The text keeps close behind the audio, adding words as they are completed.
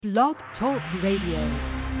Blog Talk Radio.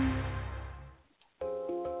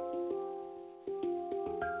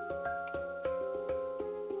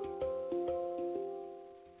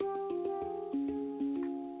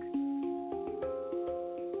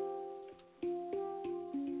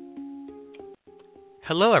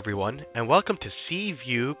 Hello, everyone, and welcome to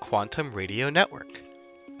Seaview Quantum Radio Network.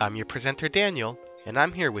 I'm your presenter, Daniel, and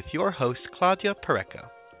I'm here with your host, Claudia Pareco.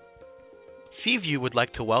 Seaview would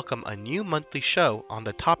like to welcome a new monthly show on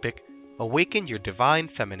the topic Awaken Your Divine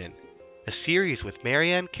Feminine, a series with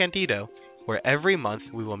Marianne Candido, where every month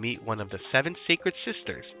we will meet one of the 7 sacred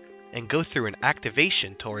sisters and go through an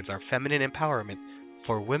activation towards our feminine empowerment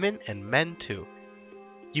for women and men too.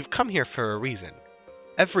 You've come here for a reason.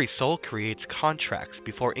 Every soul creates contracts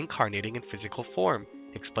before incarnating in physical form,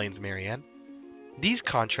 explains Marianne. These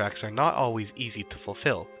contracts are not always easy to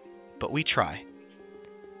fulfill, but we try.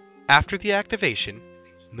 After the activation,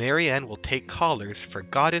 Marianne will take callers for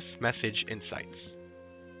Goddess Message Insights.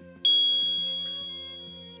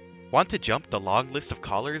 Want to jump the long list of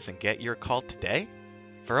callers and get your call today?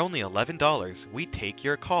 For only $11, we take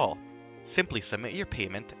your call. Simply submit your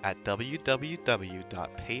payment at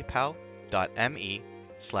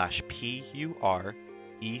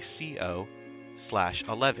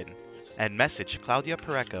www.paypal.me/PURECO/11 and message Claudia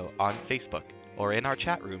Pareco on Facebook or in our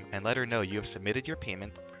chat room and let her know you have submitted your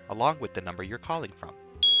payment along with the number you're calling from.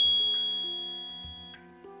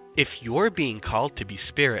 If you're being called to be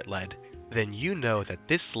spirit-led, then you know that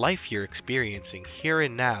this life you're experiencing here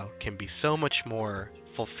and now can be so much more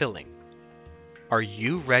fulfilling. Are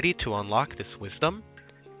you ready to unlock this wisdom?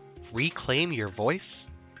 Reclaim your voice?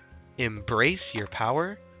 Embrace your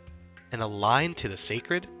power? And align to the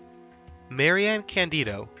sacred? Marianne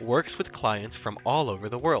Candido works with clients from all over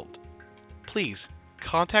the world. Please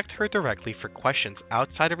contact her directly for questions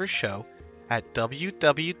outside of her show at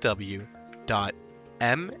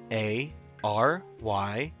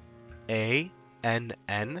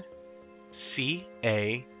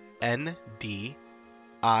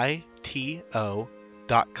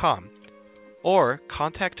or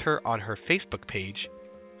contact her on her Facebook page,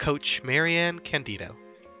 Coach Marianne Candido.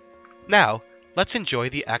 Now, let's enjoy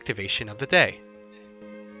the activation of the day.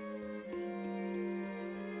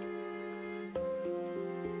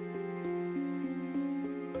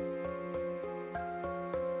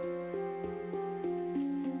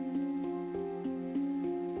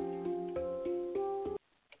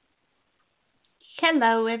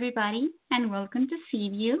 Hello, everybody, and welcome to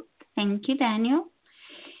Seaview. Thank you, Daniel.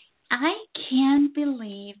 I can't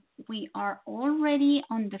believe we are already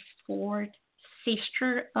on the 4th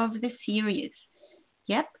sister of the series.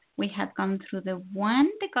 Yep, we have gone through the 1,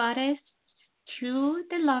 the goddess, 2,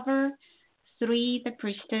 the lover, 3, the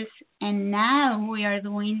priestess, and now we are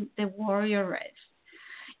doing the warrioress.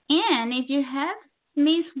 And if you have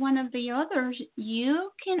missed one of the others, you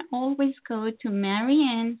can always go to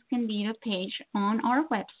Marianne's Candido page on our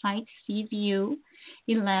website,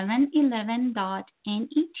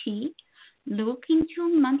 cvu1111.net. Look into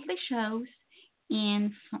monthly shows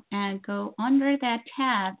and go under that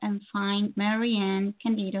tab and find Marianne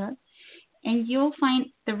Candido. And you'll find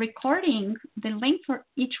the recording, the link for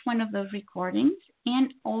each one of those recordings,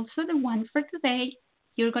 and also the one for today.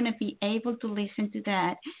 You're going to be able to listen to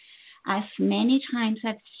that as many times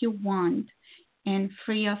as you want and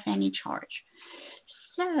free of any charge.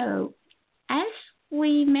 So, as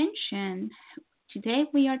we mentioned, today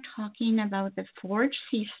we are talking about the 4th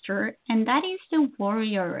sister, and that is the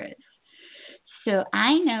warrioress. So,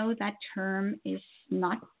 I know that term is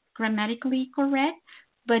not grammatically correct,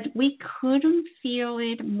 but we couldn't feel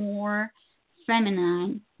it more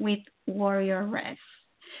feminine with warrioress.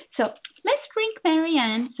 So let's bring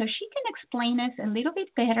Marianne so she can explain us a little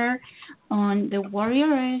bit better on the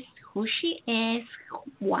warrioress, who she is,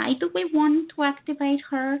 why do we want to activate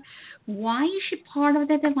her, why is she part of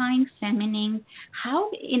the divine feminine, how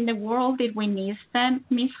in the world did we miss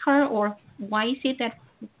her, or why is it that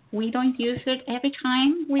we don't use it every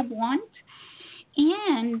time we want?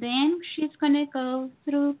 And then she's going to go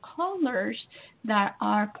through callers that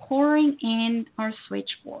are pouring in our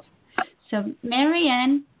switchboard. So,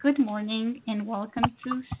 Marianne, good morning and welcome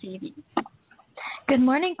to CV. Good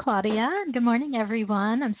morning, Claudia. Good morning,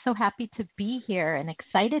 everyone. I'm so happy to be here and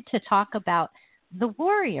excited to talk about the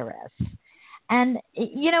warrioress. And,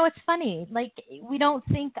 you know, it's funny, like we don't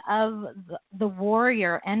think of the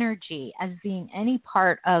warrior energy as being any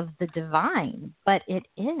part of the divine, but it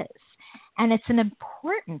is. And it's an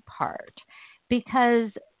important part because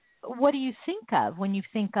what do you think of when you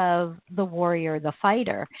think of the warrior, the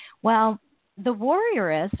fighter? Well, the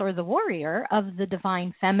warrioress or the warrior of the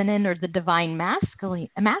divine feminine or the divine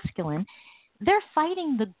masculine they're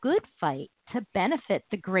fighting the good fight to benefit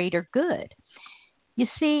the greater good. You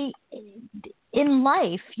see, in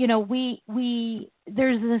life,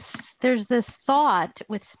 there's this thought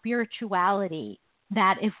with spirituality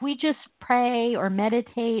that if we just pray or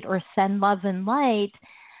meditate or send love and light,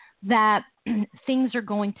 that things are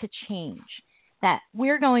going to change, that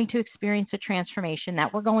we're going to experience a transformation,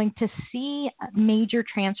 that we're going to see major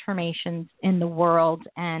transformations in the world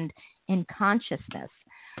and in consciousness.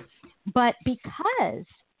 But because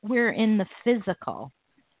we're in the physical,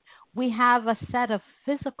 we have a set of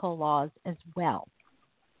physical laws as well,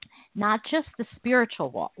 not just the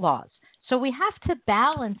spiritual laws. So we have to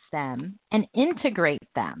balance them and integrate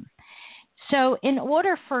them. So in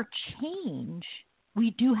order for change,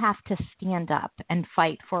 we do have to stand up and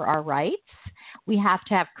fight for our rights. We have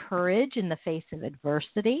to have courage in the face of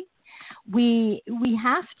adversity. We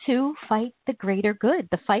have to fight the greater good,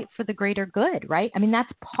 the fight for the greater good, right? I mean,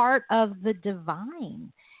 that's part of the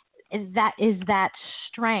divine. That is that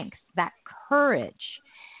strength, that courage.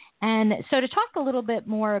 And so to talk a little bit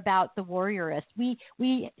more about the warrioress,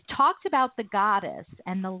 we talked about the goddess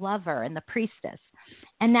and the lover and the priestess,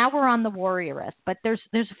 and now we're on the warrioress. But there's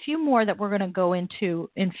a few more that we're going to go into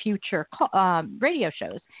in future radio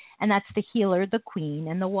shows, and that's the healer, the queen,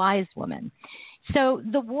 and the wise woman. So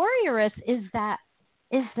the warrioress is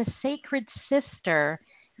the sacred sister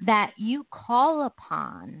that you call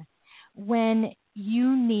upon when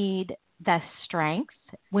you need the strength,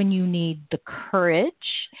 when you need the courage,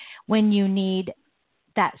 when you need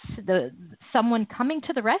someone coming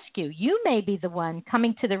to the rescue. You may be the one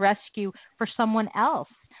coming to the rescue for someone else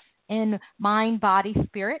in mind, body,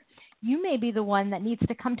 spirit. You may be the one that needs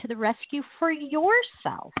to come to the rescue for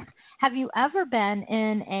yourself. Have you ever been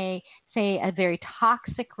in a very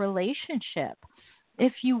toxic relationship?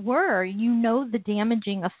 If you were, you know the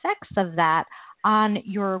damaging effects of that on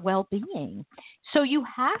your well-being. So you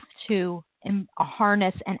have to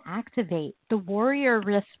harness and activate the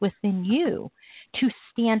warrioress within you to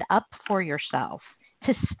stand up for yourself,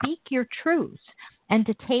 to speak your truth, and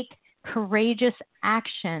to take courageous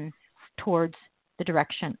action towards the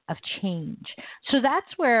direction of change. So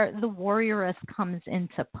that's where the warrioress comes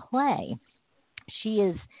into play. She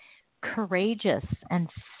is courageous and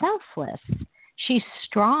selfless. She's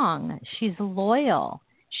strong. She's loyal.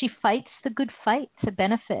 She fights the good fight to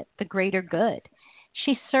benefit the greater good.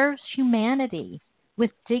 She serves humanity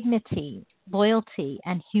with dignity, loyalty,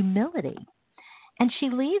 and humility. And she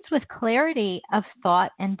leads with clarity of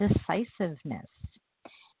thought and decisiveness.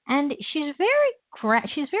 And she's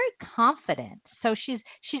very confident. So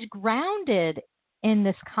she's grounded in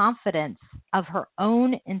this confidence of her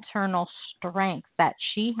own internal strength that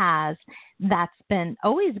she has, that's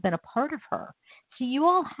always been a part of her. See, you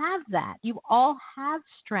all have that. You all have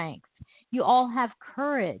strength. You all have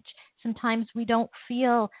courage. Sometimes we don't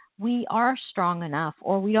feel we are strong enough,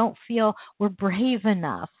 or we don't feel we're brave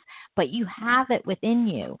enough, but you have it within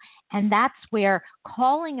you. And that's where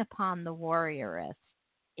calling upon the warrioress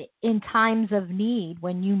in times of need,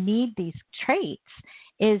 when you need these traits,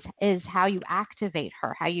 is how you activate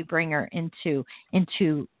her, how you bring her into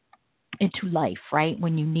life, right,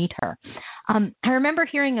 when you need her. I remember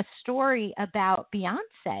hearing a story about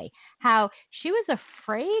Beyonce, how she was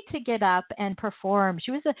afraid to get up and perform.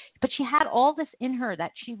 But she had all this in her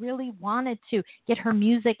that she really wanted to get her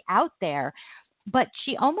music out there. But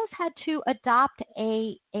she almost had to adopt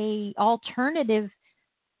a alternative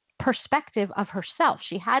perspective of herself.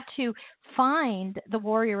 She had to find the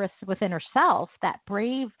warrioress within herself, that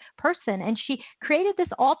brave person, and she created this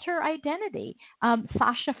alter identity,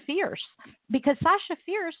 Sasha Fierce, because Sasha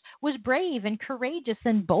Fierce was brave and courageous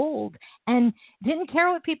and bold and didn't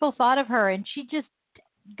care what people thought of her, and she just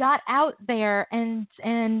got out there and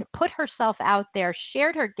put herself out there,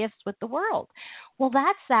 shared her gifts with the world. Well,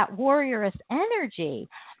 that's that warrioress energy.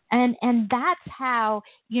 And that's how,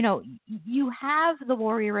 you have the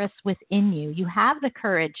warrioress within you. You have the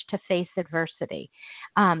courage to face adversity.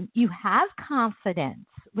 You have confidence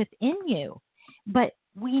within you. But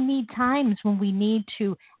we need times when we need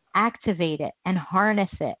to activate it and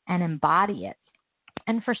harness it and embody it.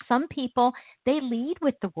 And for some people, they lead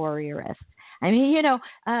with the warrioress. I mean,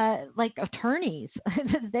 like attorneys,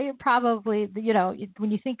 they probably,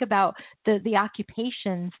 when you think about the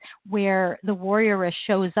occupations where the warrioress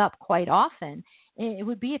shows up quite often, it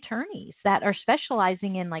would be attorneys that are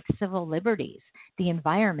specializing in like civil liberties, the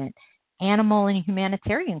environment, animal and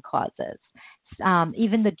humanitarian causes.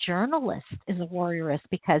 Even the journalist is a warrioress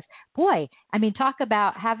because, boy, I mean, talk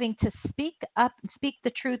about having to speak up, speak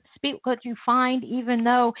the truth, speak what you find, even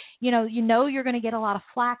though, you know you're going to get a lot of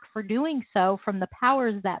flack for doing so from the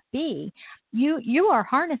powers that be. You are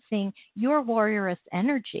harnessing your warrioress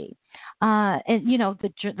energy. And,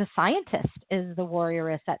 the scientist is the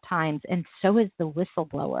warrioress at times, and so is the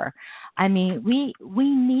whistleblower. I mean, we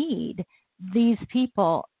need these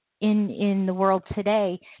people in the world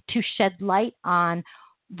today to shed light on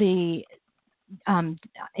the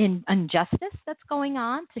injustice that's going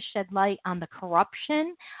on, to shed light on the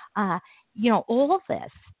corruption, all of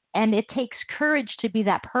this. And it takes courage to be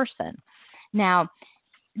that person. Now,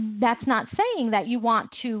 that's not saying that you want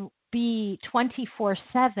to be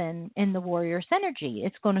 24/7 in the warrior's energy.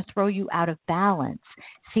 It's going to throw you out of balance.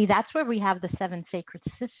 See, that's where we have the 7 sacred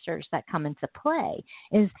sisters that come into play,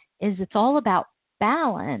 is it's all about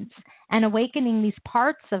balance and awakening these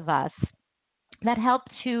parts of us that help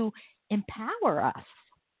to empower us,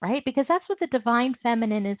 right? Because that's what the divine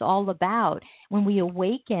feminine is all about. When we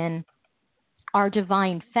awaken our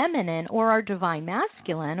divine feminine or our divine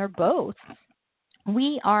masculine or both,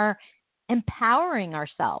 we are empowering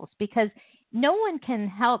ourselves, because no one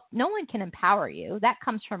can empower you. That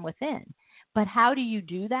comes from within. But how do you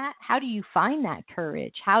do that? How do you find that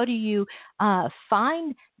courage? How do you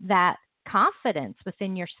find that confidence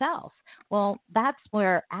within yourself? Well, that's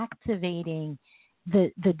where activating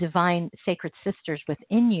the divine sacred sisters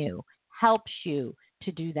within you helps you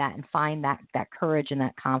to do that and find that courage and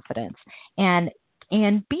that confidence. And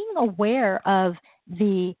being aware of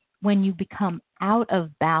when you become out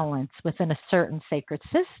of balance within a certain sacred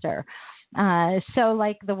sister. So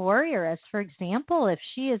like the warrioress, for example, if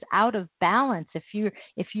she is out of balance, if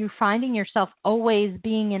you're finding yourself always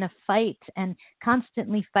being in a fight and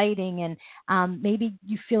constantly fighting, and maybe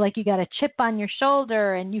you feel like you got a chip on your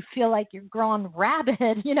shoulder and you feel like you're growing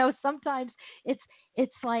rabid, sometimes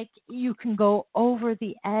it's like you can go over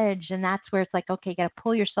the edge, and that's where it's like, okay, you got to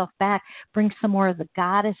pull yourself back, bring some more of the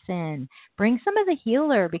goddess in, bring some of the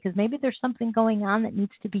healer, because maybe there's something going on that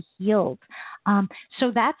needs to be healed. So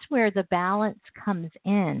that's where the balance comes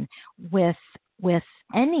in with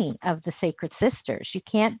any of the sacred sisters. You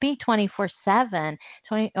can't be 24/7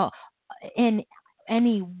 in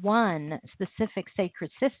any one specific sacred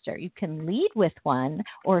sister. You can lead with one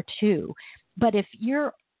or two, but if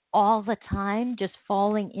you're all the time just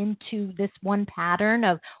falling into this one pattern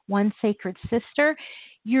of one sacred sister,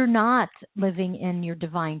 you're not living in your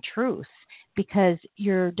divine truth, because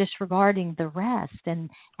you're disregarding the rest. And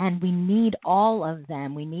we need all of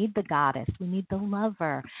them. We need the goddess. We need the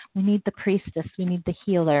lover. We need the priestess. We need the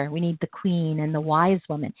healer. We need the queen and the wise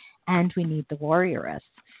woman. And we need the warrioress.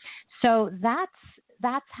 So that's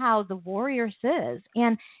how the warrioress is.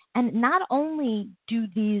 And not only do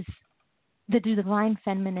the divine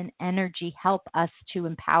feminine energy help us to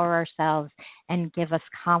empower ourselves and give us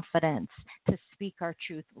confidence to speak our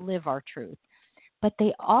truth, live our truth, but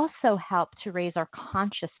they also help to raise our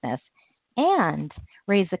consciousness and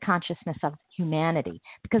raise the consciousness of humanity,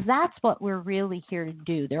 because that's what we're really here to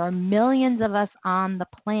do. There are millions of us on the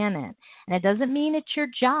planet, and it doesn't mean it's your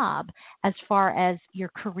job as far as your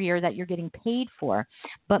career that you're getting paid for,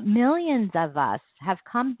 but millions of us have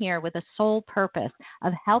come here with a sole purpose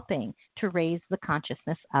of helping to raise the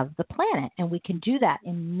consciousness of the planet, and we can do that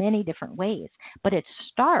in many different ways, but it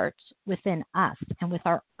starts within us and with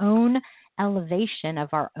our own elevation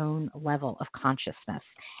of our own level of consciousness.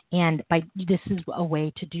 And this is a way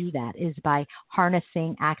to do that, is by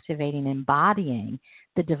harnessing, activating, embodying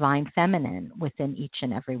the divine feminine within each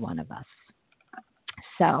and every one of us.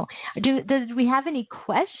 So do we have any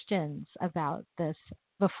questions about this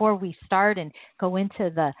before we start and go into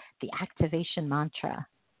the activation mantra?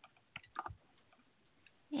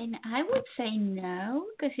 And I would say no,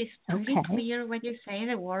 because it's pretty clear what you say,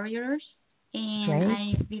 the warriors. And Great.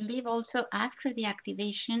 I believe also after the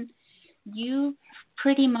activation, you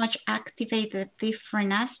pretty much activate the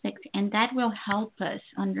different aspects, and that will help us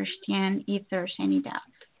understand if there's any doubt.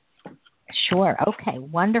 Sure. Okay.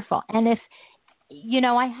 Wonderful. And if,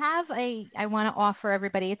 I want to offer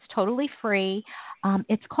everybody, it's totally free.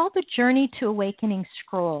 It's called the Journey to Awakening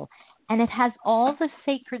Scroll, and it has all the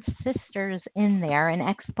sacred sisters in there and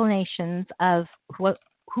explanations of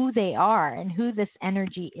who they are and who this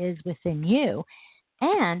energy is within you.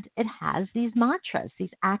 And it has these mantras,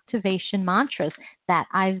 these activation mantras that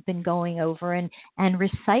I've been going over and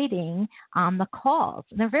reciting on the calls.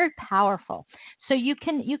 And they're very powerful. So you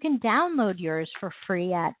can download yours for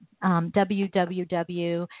free at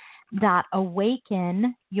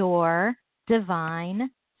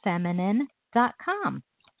www.awakenyourdivinefeminine.com.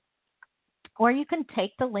 or you can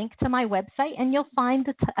take the link to my website and you'll find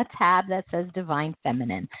a tab that says Divine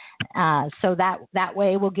Feminine. So that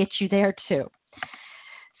way will get you there too.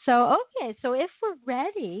 So, okay, so if we're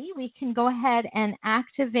ready, we can go ahead and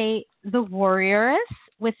activate the Warrioress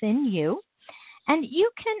within you. And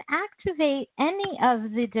you can activate any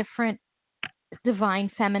of the different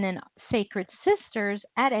Divine Feminine Sacred Sisters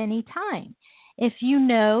at any time. If you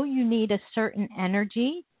know you need a certain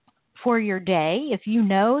energy for your day, if you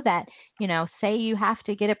know that, say you have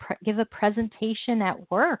to give a presentation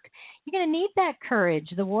at work, you're going to need that courage.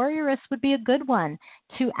 The Warrioress would be a good one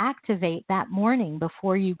to activate that morning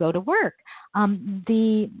before you go to work.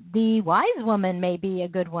 The Wise Woman may be a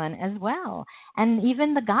good one as well, and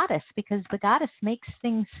even the Goddess, because the Goddess makes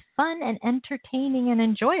things fun and entertaining and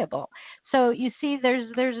enjoyable. So you see,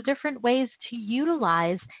 there's different ways to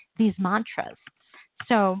utilize these mantras.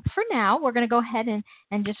 So for now, we're going to go ahead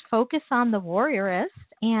and just focus on the Warrioress.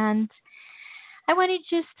 And I want you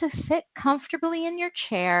just to sit comfortably in your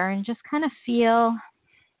chair and just kind of feel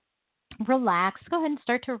relaxed. Go ahead and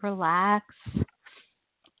start to relax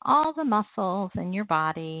all the muscles in your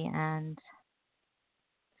body and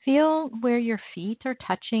feel where your feet are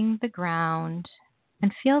touching the ground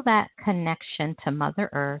and feel that connection to Mother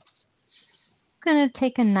Earth. I'm going to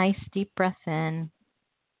take a nice deep breath in.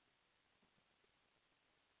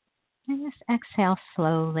 And just exhale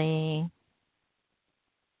slowly.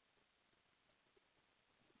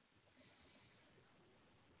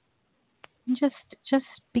 And just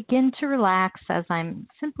begin to relax as I'm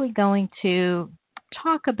simply going to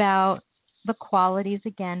talk about the qualities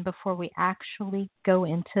again before we actually go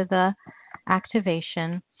into the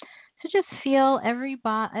activation. So just feel every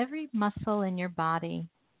muscle in your body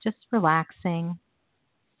just relaxing.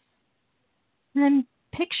 And then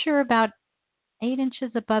picture about 8 inches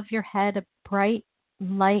above your head, a bright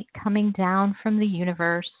light coming down from the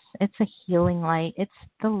universe. It's a healing light. It's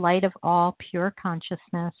the light of all pure consciousness.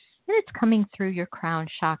 And it's coming through your crown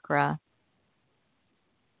chakra.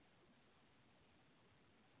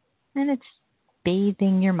 And it's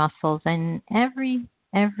bathing your muscles and every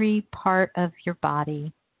part of your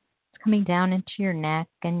body. It's coming down into your neck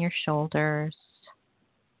and your shoulders.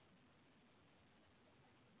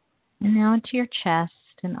 And now into your chest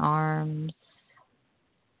and arms.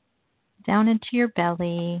 Down into your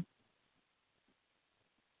belly,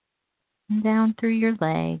 and down through your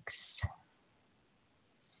legs.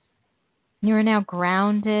 You are now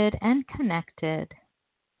grounded and connected,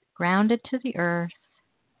 grounded to the earth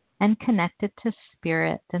and connected to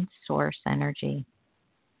spirit and source energy.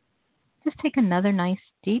 Just take another nice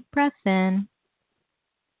deep breath in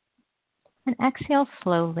and exhale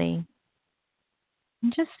slowly.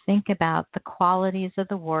 And just think about the qualities of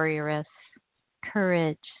the Warrioress: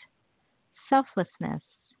 courage, selflessness,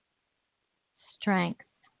 strength,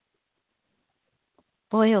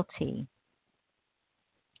 loyalty,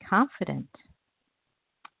 confident,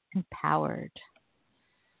 empowered.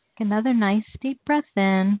 Take another nice deep breath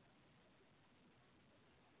in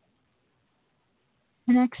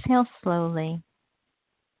and exhale slowly.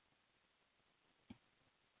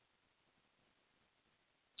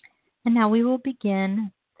 And now we will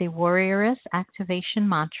begin the Warrioress activation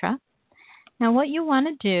mantra. Now what you want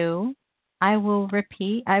to do, I will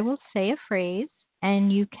say a phrase,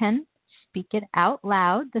 and you can speak it out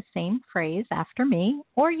loud, the same phrase after me,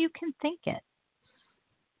 or you can think it.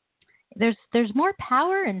 There's more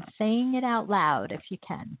power in saying it out loud if you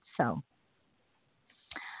can. So,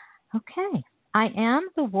 okay. I am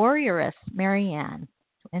the Warrioress, Marianne.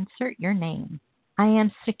 Insert your name. I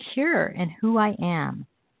am secure in who I am.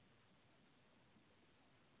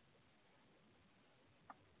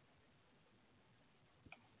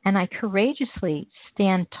 And I courageously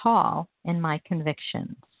stand tall in my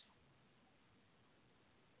convictions.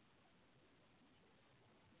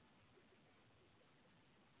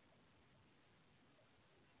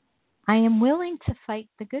 I am willing to fight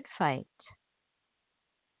the good fight.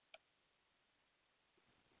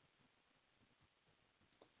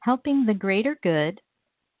 Helping the greater good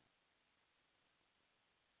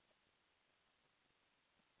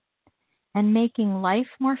and making life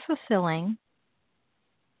more fulfilling.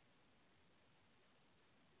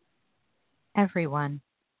 Everyone.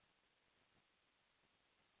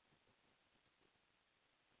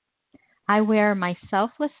 I wear my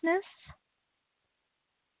selflessness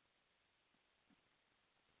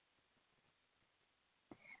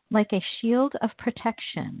like a shield of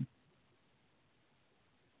protection.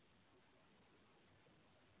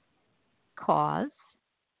 Cause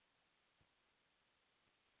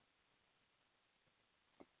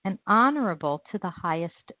and honorable to the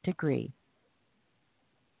highest degree.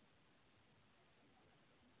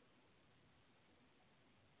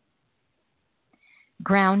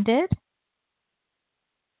 grounded,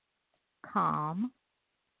 calm,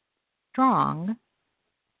 strong,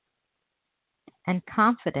 and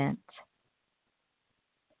confident,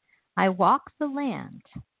 I walk the land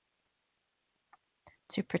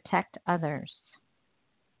to protect others,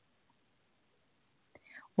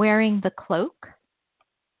 wearing the cloak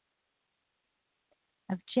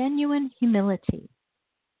of genuine humility,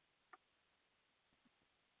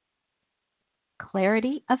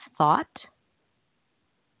 clarity of thought,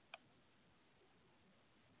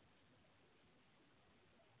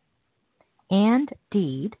 and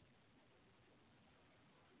deed,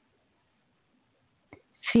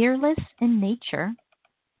 fearless in nature,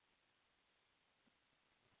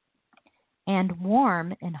 and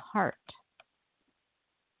warm in heart,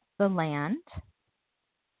 the land,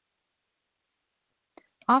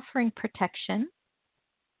 offering protection,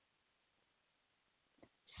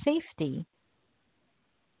 safety,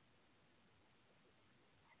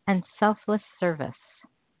 and selfless service.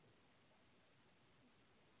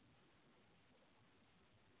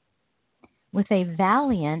 With a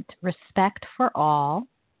valiant respect for all,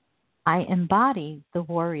 I embody the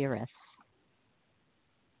warrioress.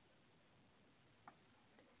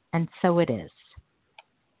 And so it is.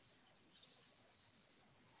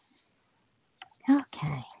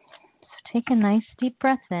 Okay, so take a nice deep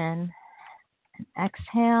breath in and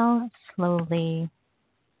exhale slowly.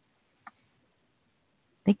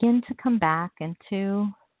 Begin to come back into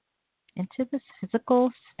this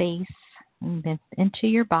physical space and into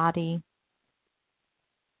your body.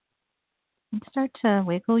 And start to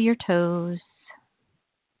wiggle your toes.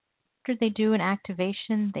 After they do an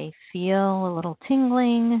activation, they feel a little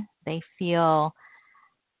tingling. They feel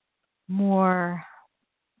more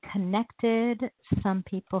connected. Some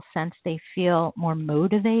people sense they feel more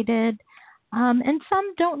motivated. And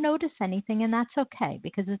some don't notice anything, and that's okay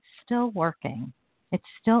because it's still working. It's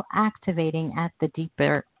still activating at the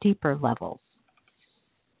deeper levels.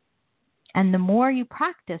 And the more you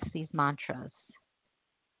practice these mantras,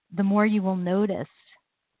 the more you will notice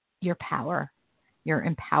your power, your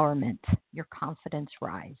empowerment, your confidence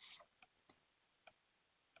rise,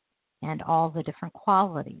 and all the different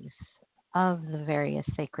qualities of the various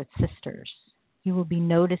sacred sisters. You will be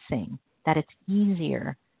noticing that it's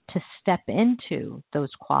easier to step into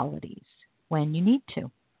those qualities when you need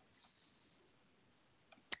to.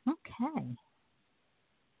 Okay.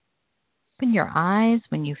 Open your eyes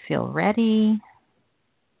when you feel ready.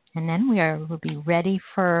 And then we'll be ready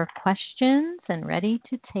for questions and ready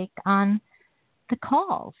to take on the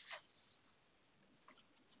calls.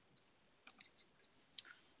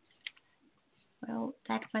 Well,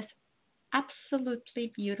 that was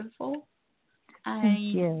absolutely beautiful. Thank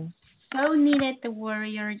you. So needed the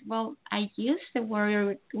warrior. Well, I used the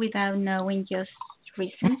warrior without knowing just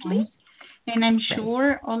recently. And I'm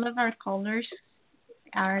sure all of our callers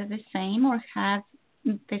are the same or have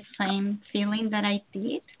the same feeling that I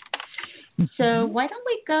did. So why don't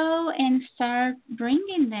we go and start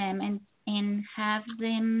bringing them and have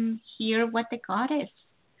them hear what the goddess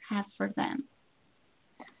has for them?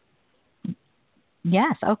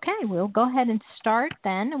 Yes, okay. We'll go ahead and start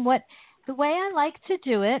then. And the way I like to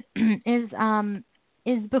do it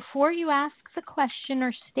is before you ask the question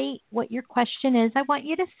or state what your question is, I want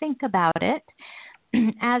you to think about it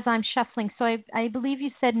as I'm shuffling. So I believe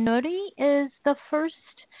you said Nuri is the first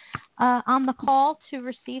on the call to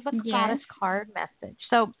receive a goddess card message.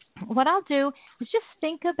 So what I'll do is just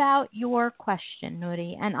think about your question,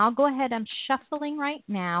 Nuri, and I'll go ahead. I'm shuffling right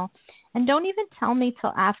now, and don't even tell me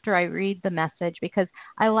till after I read the message because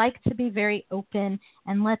I like to be very open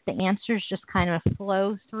and let the answers just kind of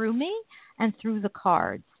flow through me and through the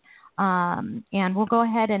cards. And we'll go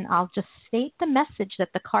ahead and I'll just state the message that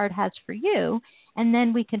the card has for you, and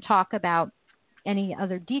then we can talk about any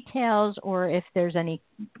other details or if there's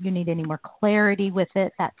you need any more clarity with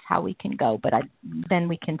it. That's how we can go. But then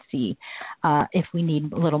we can see if we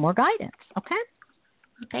need a little more guidance. Okay?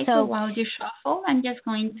 Okay, so while you shuffle, I'm just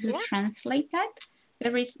going to translate that.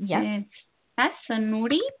 There is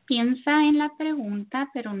Nuri, piensa en la pregunta,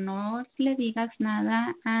 pero no le digas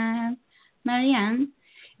nada a Marianne.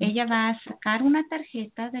 Ella va a sacar una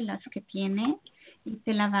tarjeta de las que tiene y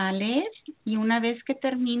te la va a leer. Y una vez que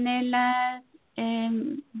termine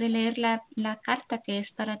de leer la carta que es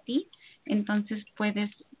para ti, entonces puedes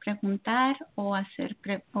preguntar o hacer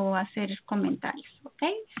comentarios.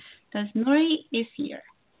 Okay? Entonces, Nuri is here.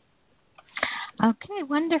 Okay,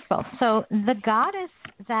 wonderful. So the goddess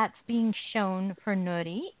that's being shown for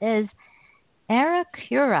Nuri is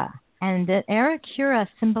Arakura, and the Arakura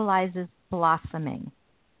symbolizes blossoming.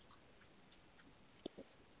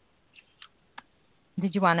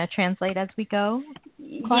 Did you want to translate as we go?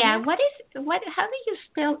 Claudia? Yeah, how do you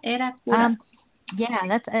spell Eracura?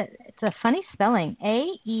 It's a funny spelling.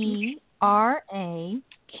 AeraCura.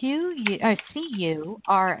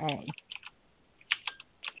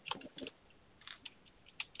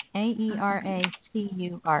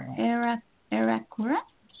 Aeracura. Eracura?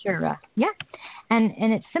 Cura. Yeah.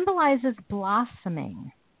 And it symbolizes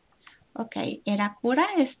blossoming. Okay, Eracura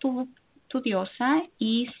es tu diosa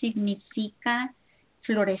y significa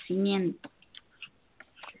florecimiento.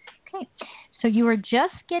 Okay. So you are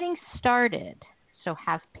just getting started. So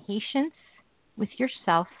have patience with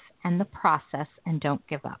yourself and the process and don't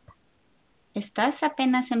give up. Estás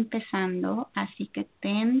apenas empezando, así que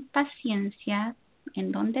ten paciencia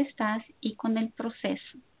en donde estás y con el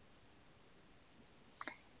proceso.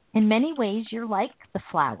 In many ways, you're like the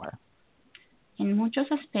flower. En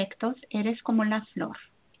muchos aspectos, eres como la flor,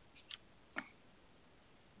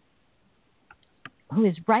 who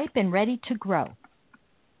is ripe and ready to grow.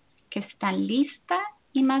 que está lista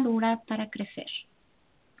y madura para crecer.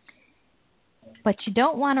 But you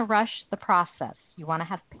don't want to rush the process. You want to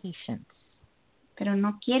have patience. Pero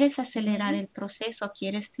no quieres acelerar el proceso,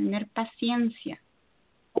 quieres tener paciencia.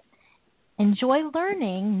 Enjoy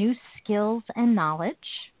learning new skills and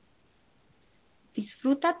knowledge.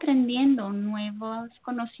 Disfruta aprendiendo nuevos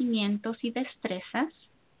conocimientos y destrezas.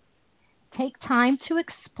 Take time to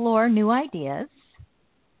explore new ideas.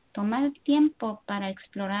 Toma el tiempo para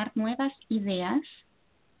explorar nuevas ideas.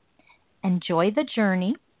 Enjoy the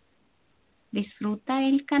journey. Disfruta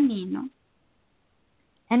el camino.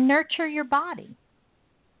 And nurture your body.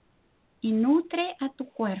 Y nutre a tu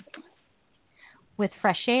cuerpo. With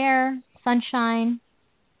fresh air, sunshine.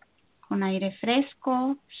 Con aire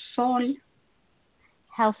fresco, sol.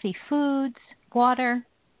 Healthy foods, water.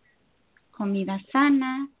 Comida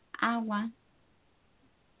sana, agua.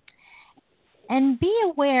 And be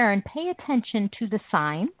aware and pay attention to the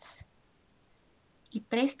signs. Y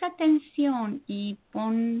presta atención y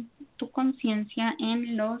pon tu conciencia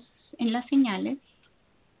en las señales.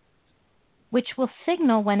 Which will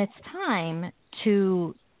signal when it's time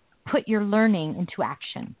to put your learning into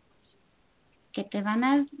action. Que te van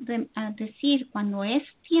a decir cuando es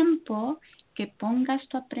tiempo que pongas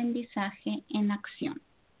tu aprendizaje en acción.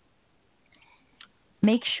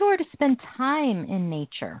 Make sure to spend time in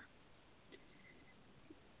nature.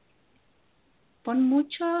 Pon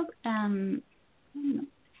mucho,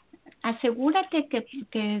 asegúrate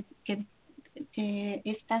que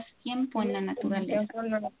estás tiempo en la naturaleza.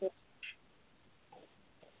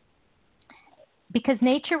 Because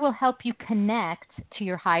nature will help you connect to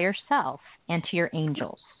your higher self and to your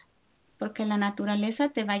angels. Porque la naturaleza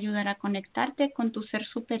te va a ayudar a conectarte con tu ser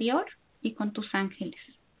superior y con tus ángeles.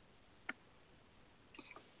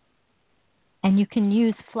 And you can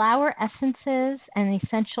use flower essences and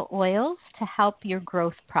essential oils to help your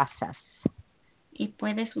growth process. Y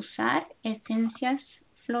puedes usar esencias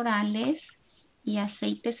florales y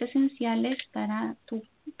aceites esenciales para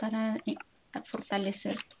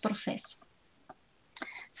fortalecer tu proceso.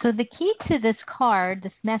 So the key to this card,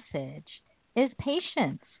 this message, is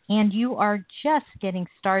patience. And you are just getting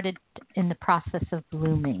started in the process of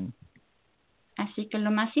blooming. Así que lo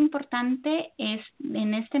más importante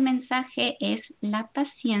en este mensaje es la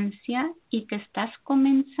paciencia y que estás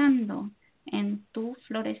comenzando en tu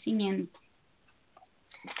florecimiento.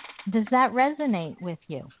 Does that resonate with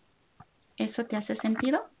you? ¿Eso te hace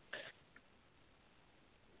sentido?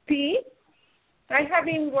 Sí, I have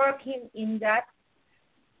been working in that.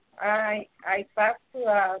 I passed through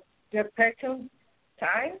a depression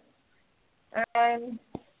time, and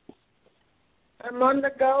a month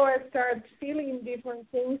ago I started feeling different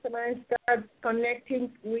things, and I started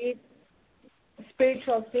connecting with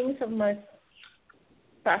spiritual things of my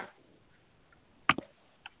past.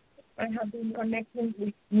 I have been connecting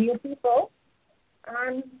with new people,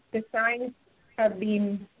 and the signs have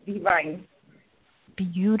been divine.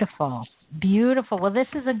 Beautiful. Beautiful. Well, this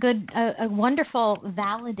is a wonderful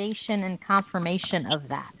validation and confirmation of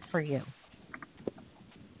that for you.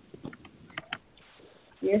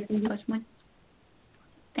 Yes.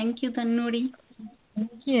 Thank you, Nuri.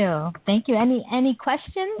 Thank you. Thank you. Any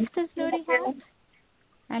questions does Nuri have?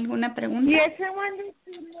 ¿Alguna pregunta? Yes, I wanted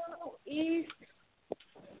to know if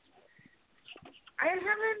I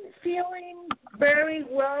haven't feeling very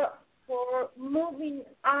well for moving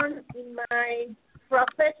on in my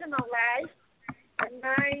professional life, and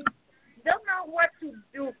I don't know what to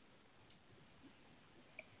do.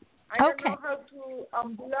 I don't know how to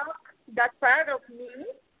unblock that part of me.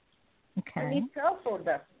 Okay. I need help for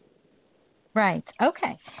that. Right.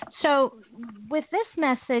 Okay. So with this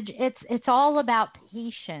message, it's all about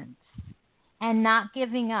patience and not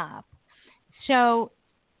giving up. So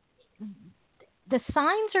the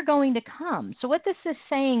signs are going to come. So what this is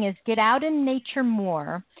saying is get out in nature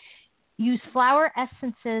more. Use flower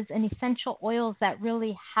essences and essential oils that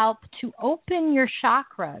really help to open your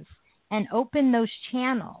chakras and open those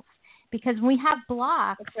channels. Because when we have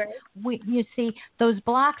blocks, you see, those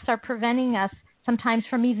blocks are preventing us sometimes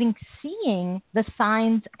from even seeing the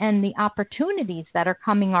signs and the opportunities that are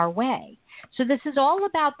coming our way. So this is all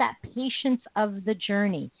about that patience of the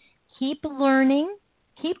journey. Keep learning,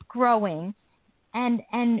 keep growing, and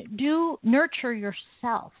do nurture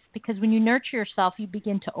yourself. Because when you nurture yourself, you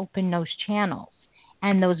begin to open those channels,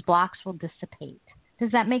 and those blocks will dissipate.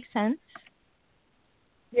 Does that make sense?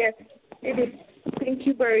 Yes, it is. Thank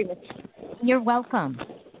you very much. You're welcome.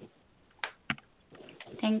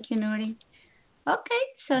 Thank you, Nuri. Okay,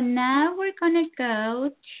 so now we're going to go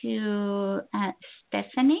to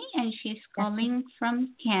Stephanie, and she's calling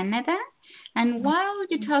from Canada. And while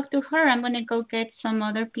you talk to her, I'm going to go get some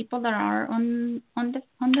other people that are on the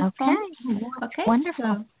phone. Okay.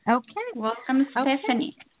 Wonderful. So, okay. Welcome,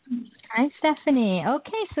 Stephanie. Hi, Stephanie.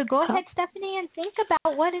 Okay, so go ahead, Stephanie, and think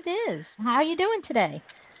about what it is. How are you doing today?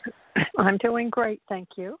 I'm doing great, thank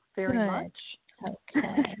you very much.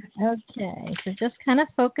 Okay. So just kind of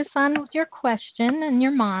focus on your question in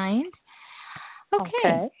your mind.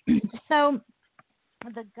 Okay. So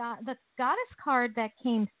the goddess card that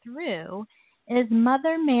came through is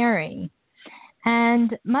Mother Mary.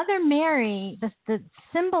 And Mother Mary, the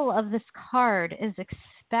symbol of this card is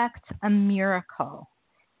expect a miracle.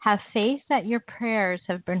 Have faith that your prayers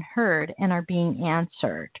have been heard and are being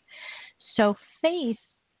answered. So faith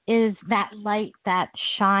is that light that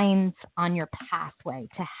shines on your pathway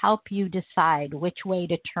to help you decide which way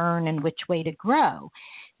to turn and which way to grow.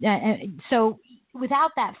 So without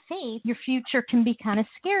that faith, your future can be kind of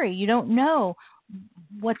scary. You don't know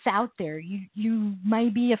what's out there. You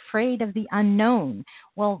might be afraid of the unknown.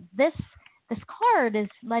 Well, this card is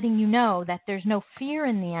letting you know that there's no fear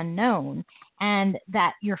in the unknown, and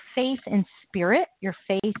that your faith in spirit, your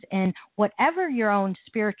faith in whatever your own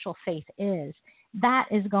spiritual faith is, that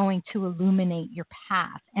is going to illuminate your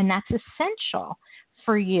path. And that's essential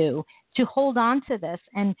for you to hold on to this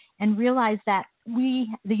and realize that the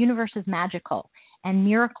universe is magical and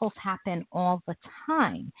miracles happen all the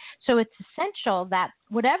time. So it's essential that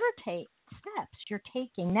whatever steps you're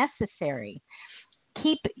taking necessary,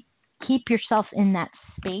 keep yourself in that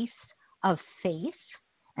space of faith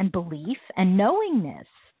and belief and knowingness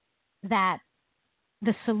that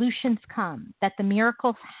the solutions come, that the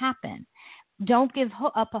miracles happen. Don't give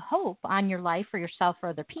up a hope on your life or yourself or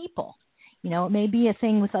other people. You know, it may be a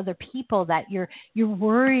thing with other people that you're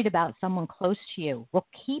worried about someone close to you. Well,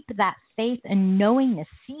 keep that faith and knowingness.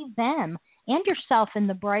 See them and yourself in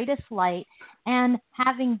the brightest light and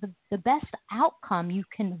having the best outcome you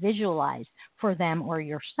can visualize for them or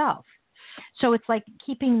yourself. So it's like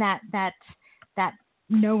keeping that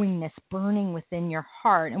knowingness burning within your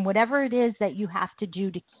heart, and whatever it is that you have to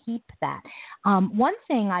do to keep that. One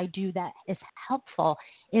thing I do that is helpful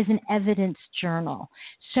is an evidence journal.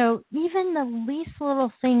 So even the least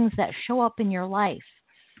little things that show up in your life,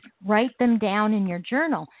 write them down in your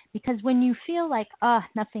journal, because when you feel like,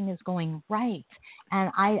 nothing is going right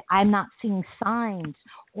and I'm not seeing signs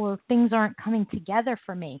or things aren't coming together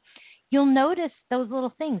for me, you'll notice those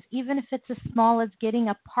little things, even if it's as small as getting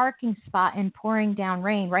a parking spot and pouring down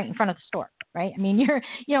rain right in front of the store, right? I mean,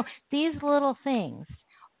 these little things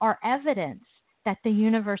are evidence that the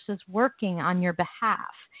universe is working on your behalf.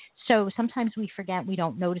 So sometimes we forget, we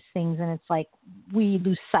don't notice things, and it's like we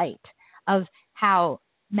lose sight of how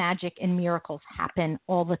magic and miracles happen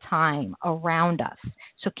all the time around us.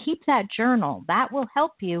 So keep that journal. That will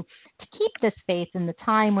help you to keep this faith in the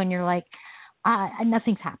time when you're like,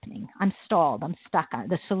 nothing's happening. I'm stalled. I'm stuck.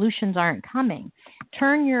 The solutions aren't coming.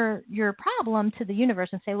 Turn your problem to the universe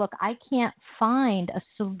and say, look, I can't find a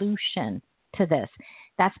solution to this.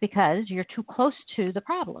 That's because you're too close to the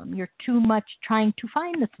problem. You're too much trying to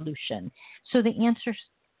find the solution. So the answers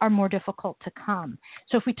are more difficult to come.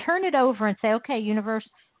 So if we turn it over and say, okay, universe,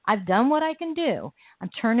 I've done what I can do. I'm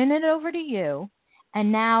turning it over to you.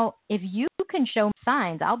 And now if you can show me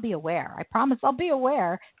signs, I'll be aware. I promise I'll be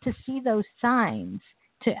aware to see those signs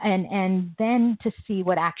and then to see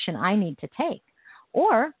what action I need to take.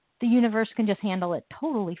 Or the universe can just handle it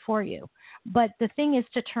totally for you. But the thing is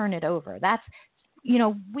to turn it over. That's,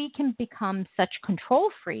 we can become such control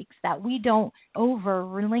freaks that we don't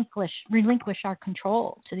relinquish our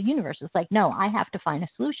control to the universe. It's like, no, I have to find a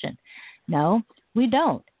solution. No, we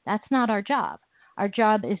don't. That's not our job. Our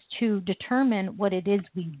job is to determine what it is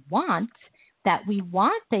we want, that we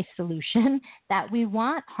want a solution, that we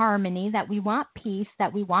want harmony, that we want peace,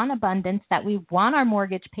 that we want abundance, that we want our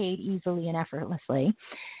mortgage paid easily and effortlessly.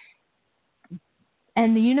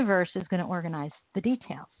 And the universe is going to organize the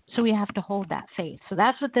details. So we have to hold that faith. So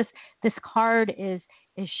that's what this card is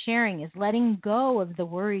sharing, is letting go of the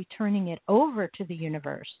worry, turning it over to the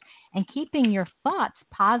universe, and keeping your thoughts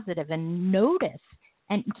positive and notice,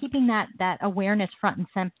 and keeping that awareness front and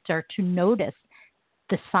center to notice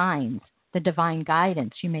the signs, the divine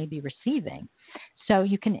guidance you may be receiving. So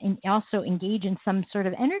you can also engage in some sort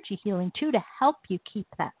of energy healing too to help you keep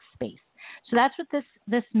that space. So that's what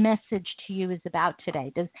this message to you is about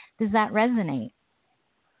today. Does that resonate?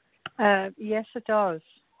 Yes, it does.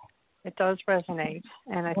 It does resonate,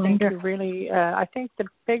 and I Wonderful. think you really. I think the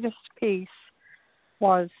biggest piece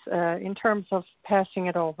was in terms of passing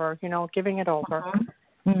it over. Giving it over,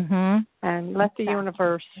 and let the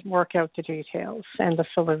universe work out the details and the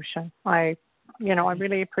solution. I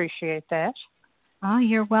really appreciate that. Oh,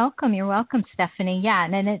 you're welcome. You're welcome, Stephanie. Yeah,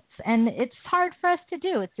 and it's hard for us to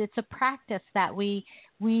do. It's a practice that we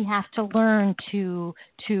have to learn to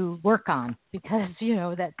work on, because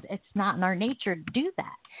that it's not in our nature to do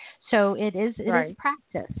that. So it is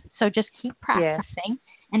practice. So just keep practicing,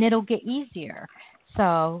 and it'll get easier.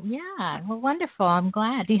 So yeah, well, wonderful. I'm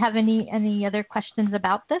glad. Do you have any other questions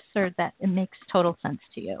about this, or that it makes total sense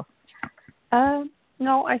to you?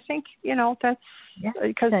 No, I think, that's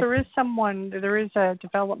because there is a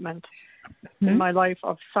development in my life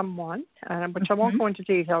of someone, which I won't go into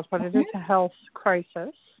details, but it is a health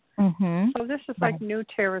crisis. So this is like new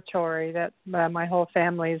territory that my whole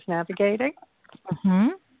family is navigating.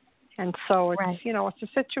 And so it's, it's a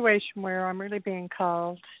situation where I'm really being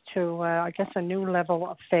called to, I guess, a new level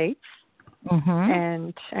of faith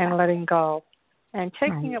and letting go and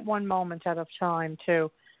taking it one moment at a time too.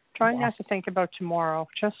 Trying not to think about tomorrow,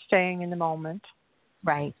 just staying in the moment.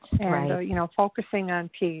 Right. And, focusing on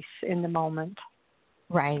peace in the moment.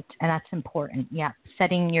 Right. And that's important. Yeah.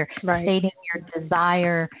 Stating your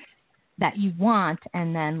desire that you want,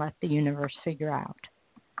 and then let the universe figure out.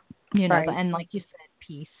 And like you said,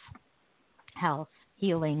 peace, health,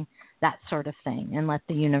 healing, that sort of thing, and let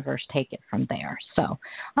the universe take it from there. So,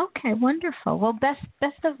 okay, wonderful. Well,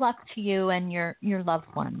 best of luck to you and your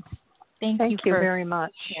loved ones. Thank you very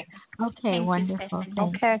much. Okay, Thank wonderful. You,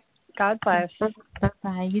 okay, God bless.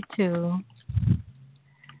 Bye-bye, you too.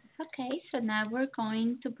 Okay, so now we're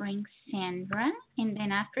going to bring Sandra, and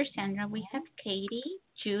then after Sandra we have Katie,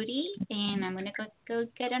 Judy, and I'm going to go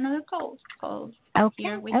get another call.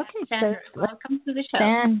 Here we have Sandra. So welcome to the show.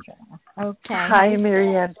 Sandra. Okay. Hi,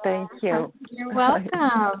 Marianne. Thank you. You're welcome.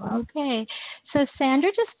 Okay. So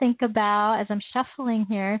Sandra, just think about, as I'm shuffling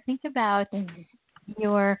here, think about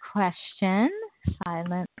your question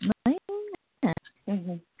silently.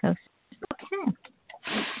 Okay.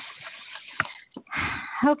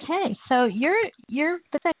 Okay. So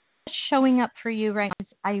that's showing up for you right now is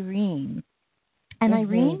Irene, and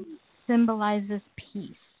Irene symbolizes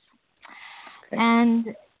peace. Okay.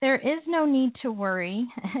 And there is no need to worry.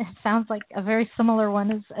 It sounds like a very similar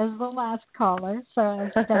one as the last caller. So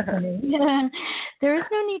Stephanie, there is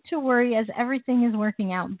no need to worry, as everything is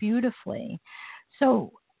working out beautifully.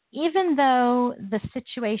 So even though the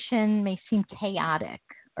situation may seem chaotic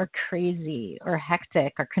or crazy or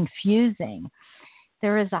hectic or confusing,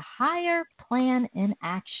 there is a higher plan in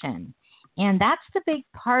action. And that's the big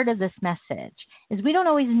part of this message, is we don't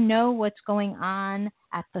always know what's going on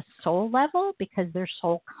at the soul level, because there's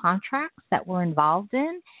soul contracts that we're involved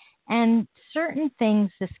in. And certain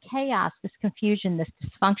things, this chaos, this confusion, this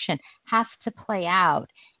dysfunction has to play out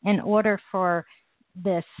in order for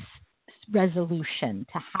this resolution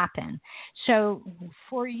to happen. So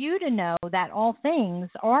for you to know that all things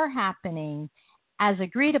are happening as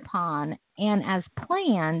agreed upon and as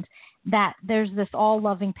planned, that there's this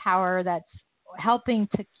all-loving power that's helping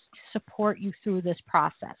to support you through this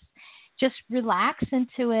process. Just relax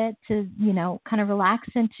into it, kind of relax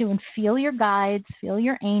into and feel your guides, feel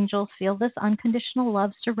your angels, feel this unconditional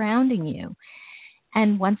love surrounding you.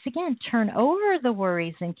 And once again, turn over the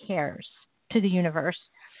worries and cares to the universe,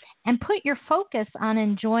 and put your focus on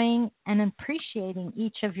enjoying and appreciating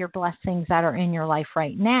each of your blessings that are in your life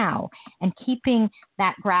right now, and keeping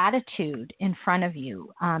that gratitude in front of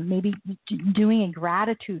you. Maybe doing a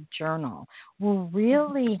gratitude journal will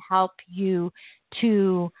really help you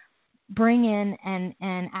to bring in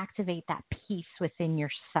and activate that peace within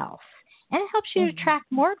yourself. And it helps you to attract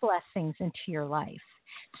more blessings into your life.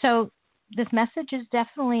 So this message is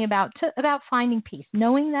definitely about finding peace,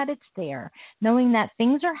 knowing that it's there, knowing that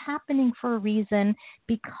things are happening for a reason,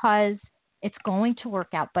 because it's going to work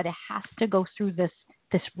out, but it has to go through this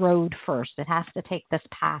this road first. It has to take this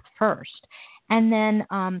path first. And then,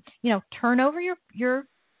 turn over your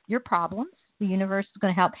problems. The universe is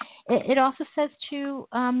going to help. It also says to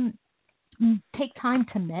take time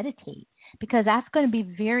to meditate, because that's going to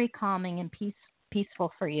be very calming and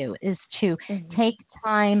peaceful for you, is to take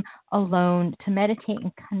time alone to meditate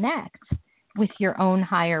and connect with your own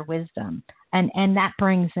higher wisdom. And that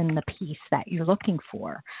brings in the peace that you're looking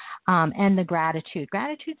for, and the gratitude.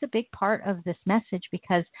 Gratitude's a big part of this message,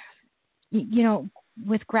 because,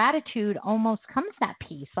 with gratitude almost comes that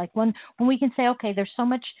peace. Like when we can say, okay, there's so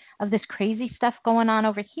much of this crazy stuff going on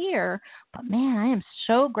over here, but man, I am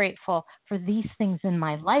so grateful for these things in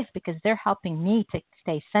my life, because they're helping me to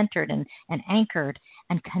stay centered and anchored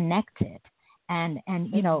and connected. And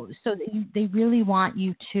so they really want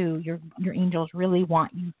you to, your angels really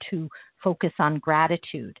want you to focus on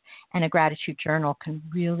gratitude, and a gratitude journal can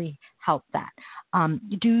really help that.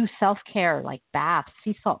 You do self-care like baths,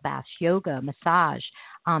 sea salt baths, yoga, massage,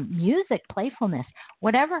 music, playfulness,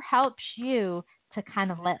 whatever helps you to kind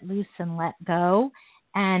of let loose and let go,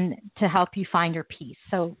 and to help you find your peace.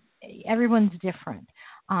 So everyone's different.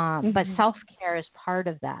 But self-care is part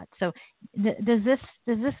of that. So does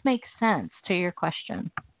this make sense to your question?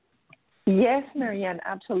 Yes, Marianne,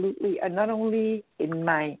 absolutely. And not only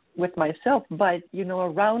with myself, but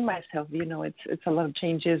around myself. It's a lot of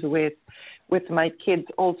changes with my kids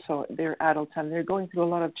also. They're adults and they're going through a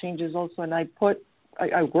lot of changes also. And I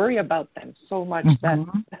worry about them so much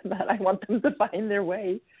that I want them to find their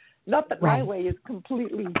way. Not that my way is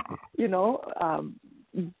completely,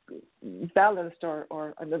 balanced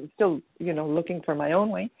or I'm still, looking for my own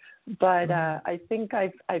way. But I think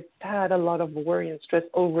I've had a lot of worry and stress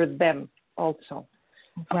over them also.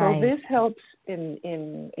 Right. So this helps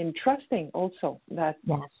in trusting also that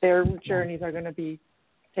their journeys are going to be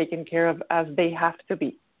taken care of as they have to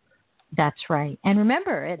be. That's right. And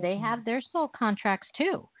remember, they have their soul contracts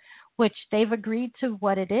too, which they've agreed to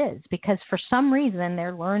what it is, because for some reason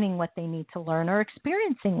they're learning what they need to learn or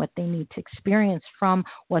experiencing what they need to experience from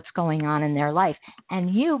what's going on in their life.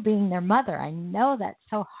 And you being their mother, I know that's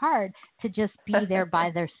so hard to just be there by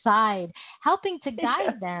their side, helping to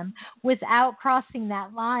guide them without crossing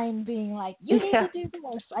that line, being like, you need to do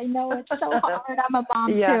this. I know it's so hard. I'm a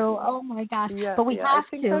mom too. Oh my gosh. But we have I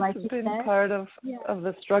think to, that's like you been said. part of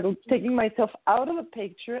the struggle, taking myself out of the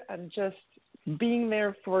picture and just being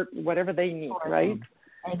there for whatever they need, right?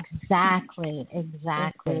 Exactly.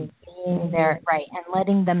 Being there, right, and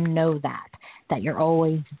letting them know that you're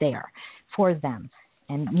always there for them.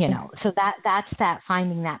 And, so that's that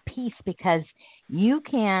finding that peace, because you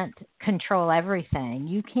can't control everything.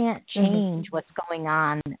 You can't change what's going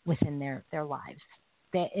on within their lives.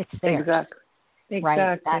 It's theirs. Exactly.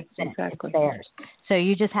 Right? That's it. It's theirs. So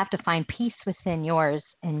you just have to find peace within yours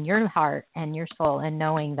and your heart and your soul, and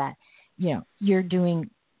knowing that you're doing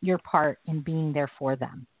your part in being there for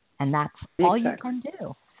them. And that's all you can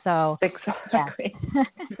do. So, exactly.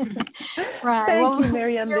 Right. Thank you,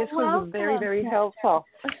 Marianne. This was very, very helpful.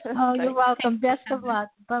 Oh, you're welcome. Best of luck.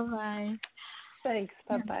 Bye-bye. Thanks.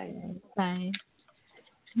 Bye-bye. Bye.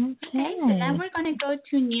 Okay, so now we're going to go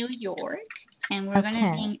to New York, and we're going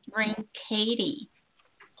to bring Katie.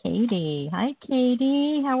 Katie. Hi,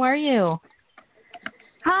 Katie. How are you?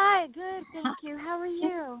 Hi, good, thank you. How are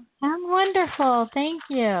you? I'm wonderful, thank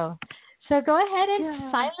you. So go ahead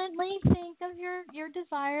and silently think of your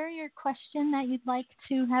desire, your question that you'd like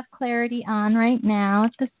to have clarity on right now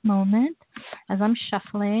at this moment as I'm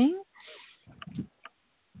shuffling.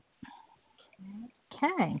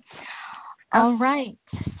 Okay. All right.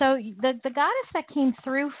 So the goddess that came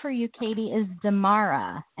through for you, Katie, is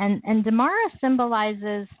Damara. And Damara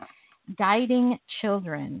symbolizes guiding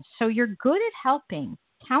children. So you're good at helping,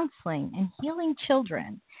 counseling, and healing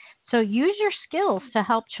children. So use your skills to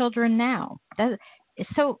help children now.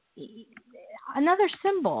 So another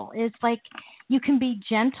symbol is like you can be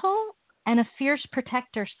gentle and a fierce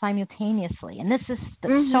protector simultaneously. And this is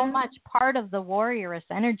so much part of the warrioress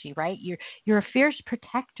energy, right? You're a fierce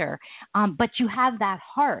protector, but you have that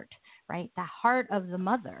heart, right? The heart of the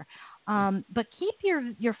mother. But keep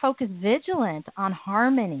your focus vigilant on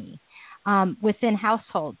harmony within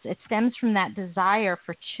households. It stems from that desire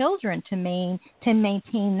for children to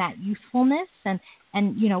maintain that youthfulness, and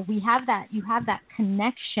you have that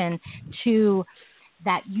connection to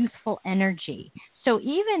that youthful energy. So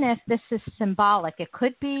even if this is symbolic, it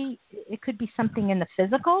could be something in the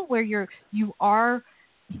physical where you are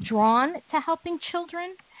drawn to helping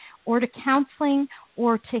children, or to counseling,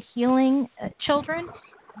 or to healing children.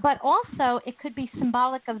 But also it could be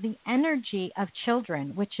symbolic of the energy of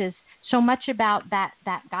children, which is so much about that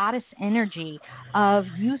goddess energy of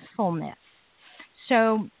youthfulness.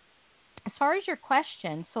 So as far as your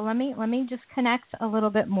question, so let me just connect a little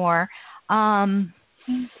bit more.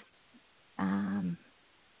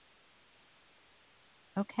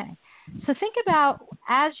 Okay. So think about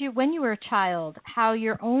when you were a child, how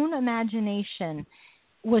your own imagination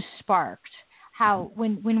was sparked. How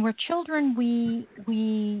when we're children, we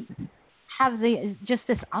have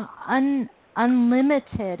this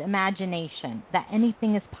unlimited imagination that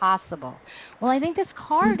anything is possible. Well, I think this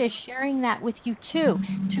card is sharing that with you too,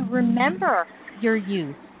 to remember your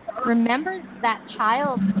youth, remember that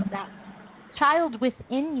child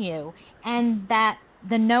within you, and that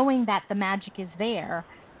the knowing that the magic is there,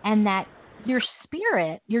 and that your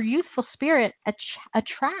spirit, your youthful spirit,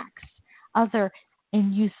 attracts other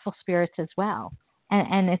and youthful spirits as well,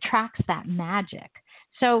 and attracts that magic.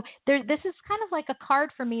 So this is kind of like a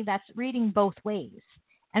card for me that's reading both ways.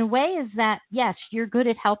 And way is that, yes, you're good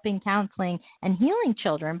at helping, counseling, and healing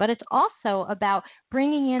children, but it's also about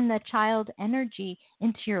bringing in the child energy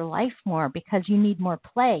into your life more, because you need more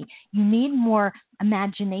play. You need more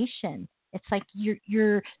imagination. It's like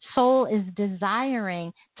your soul is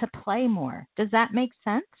desiring to play more. Does that make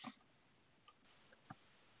sense?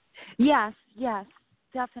 Yes,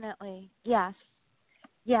 definitely. Yes.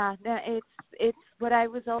 Yeah, it's what I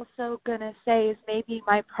was also going to say is maybe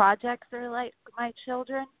my projects are like my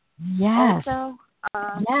children. Yes. Also.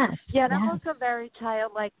 Yes. Yeah, and I'm also very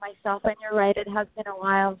childlike myself, and you're right, it has been a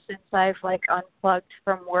while since I've unplugged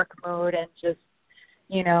from work mode and just,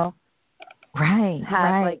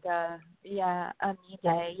 had like a me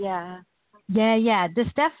day, yeah. Yeah. This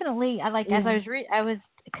definitely, as I was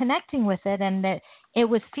connecting with it, and that it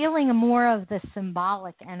was feeling more of the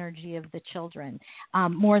symbolic energy of the children,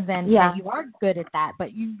 more than that you are good at that.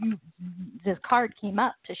 But you this card came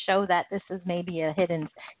up to show that this is maybe a hidden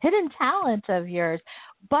talent of yours.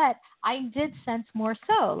 But I did sense more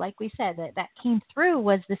so, like we said, that came through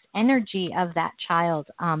was this energy of that child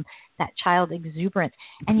exuberance.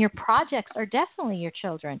 And your projects are definitely your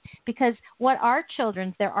children, because what are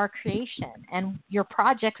children's? They're our creation, and your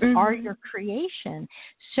projects are your creation.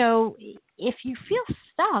 So if you feel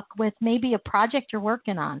stuck with maybe a project you're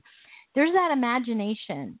working on, there's that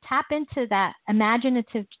imagination. Tap into that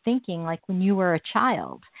imaginative thinking like when you were a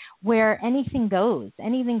child, where anything goes,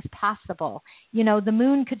 anything's possible. The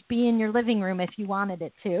moon could be in your living room if you wanted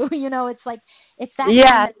it to. It's that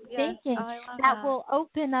kind of thinking that will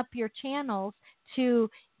open up your channels to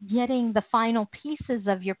getting the final pieces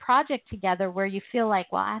of your project together, where you feel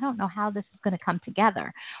like, well, I don't know how this is going to come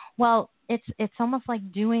together. Well, it's almost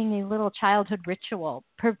like doing a little childhood ritual.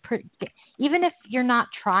 Even if you're not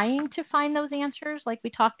trying to find those answers, like we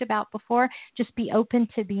talked about before, just be open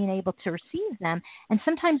to being able to receive them. And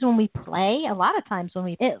sometimes when we play, a lot of times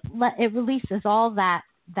when it releases all that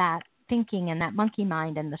thinking and that monkey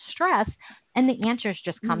mind and the stress, and the answers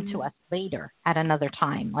just come to us later at another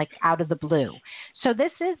time, like out of the blue. So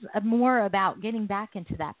this is more about getting back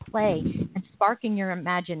into that play and sparking your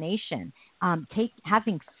imagination,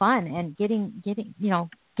 having fun, and getting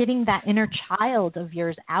that inner child of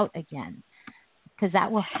yours out again, because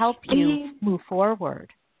that will help you move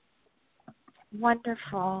forward.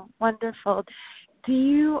 Wonderful. Do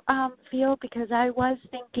you feel, because I was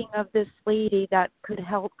thinking of this lady that could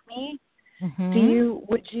help me,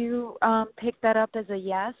 would you pick that up as a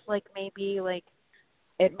yes? Like maybe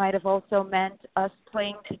it might have also meant us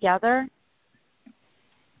playing together?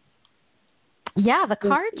 Yeah, the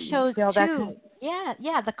card shows too.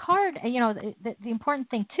 Yeah, the card, the important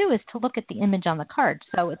thing too is to look at the image on the card.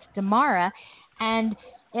 So it's Damara, and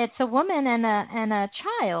it's a woman and a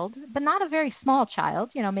child, but not a very small child,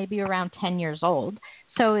 maybe around 10 years old.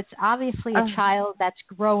 So it's obviously a child that's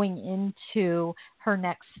growing into her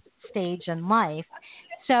next stage in life.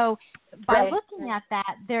 So by looking at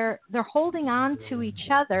that, they're holding on to each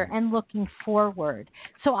other and looking forward.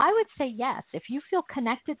 So I would say yes. If you feel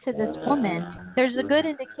connected to this woman, there's a good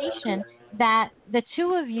indication that the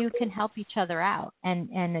two of you can help each other out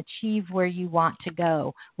and achieve where you want to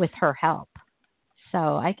go with her help.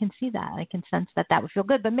 So I can see that. I can sense that would feel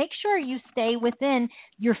good. But make sure you stay within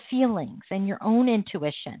your feelings and your own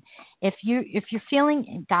intuition. If you're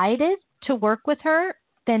feeling guided to work with her,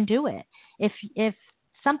 then do it. If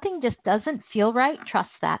something just doesn't feel right,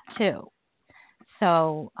 trust that too.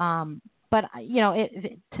 So, but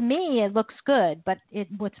to me, it looks good. But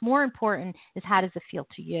what's more important is, how does it feel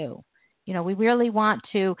to you? We really want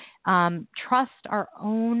to trust our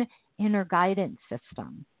own inner guidance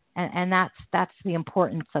system. And that's the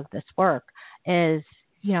importance of this work is,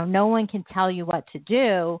 no one can tell you what to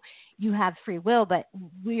do. You have free will, but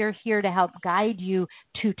we are here to help guide you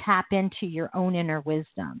to tap into your own inner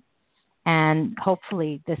wisdom. And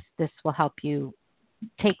hopefully this will help you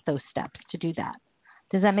take those steps to do that.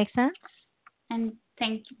 Does that make sense? And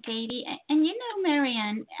thank you, Katie. And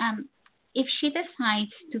Marianne, if she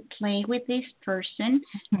decides to play with this person,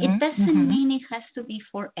 it doesn't mean it has to be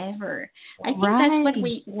forever. I think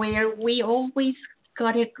that's where we always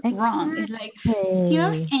got it wrong. It's like,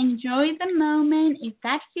 just enjoy the moment. If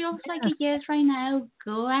that feels like a yes right now,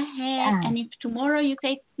 go ahead. And if tomorrow you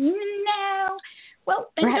say no,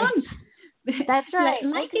 well, then don't. That's right.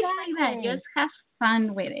 Like it's like that. Just have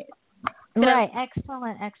fun with it. So, right.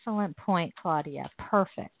 Excellent point, Claudia.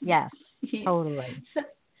 Perfect. Yes, totally.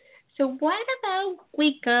 So what about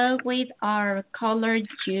we go with our caller,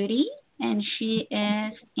 Judy, and she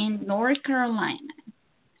is in North Carolina.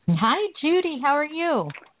 Hi, Judy. How are you?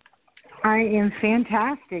 I am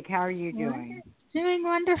fantastic. How are you doing? Doing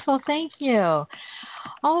wonderful. Thank you.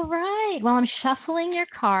 All right. Well, I'm shuffling your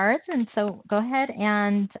cards, and so go ahead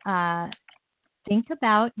and think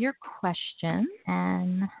about your question.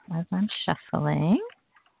 And as I'm shuffling.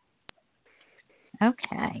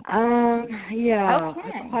 Okay. Yeah.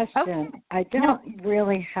 A question. Okay. I don't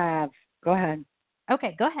really have. Go ahead.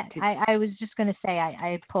 Okay, go ahead. I was just going to say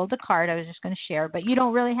I pulled a card. I was just going to share, but you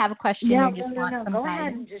don't really have a question. Yeah, you just want some Go guidance.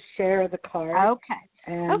 ahead and just share the card. Okay.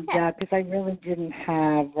 And because I really didn't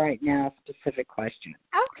have right now a specific question.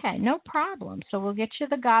 Okay, no problem. So we'll get you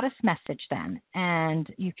the goddess message then, and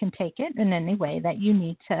you can take it in any way that you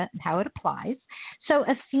need to, how it applies. So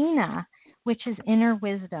Athena, which is inner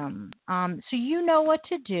wisdom. So you know what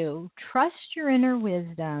to do. Trust your inner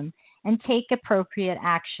wisdom and take appropriate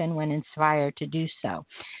action when inspired to do so.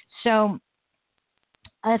 So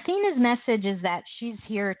Athena's message is that she's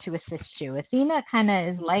here to assist you. Athena kind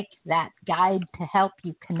of is like that guide to help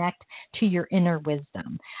you connect to your inner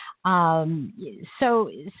wisdom. So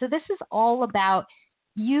this is all about,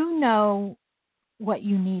 you know what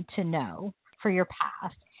you need to know for your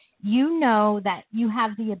past. You know that you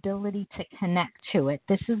have the ability to connect to it.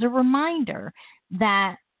 This is a reminder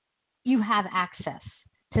that you have access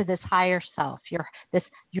to this higher self, your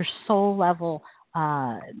soul level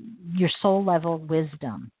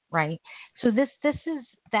wisdom, right? So this is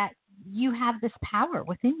that you have this power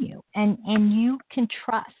within you, and you can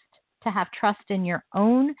have trust in your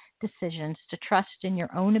own decisions, to trust in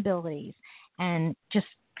your own abilities, and just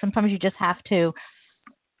sometimes you just have to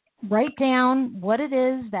write down what it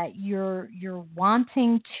is that you're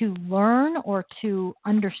wanting to learn or to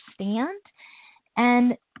understand,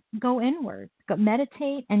 and go inward, go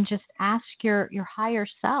meditate, and just ask your higher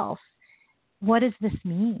self, what does this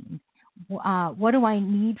mean? What do I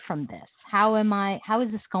need from this? How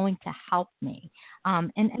is this going to help me?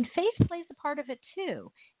 And faith plays a part of it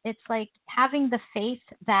too. It's like having the faith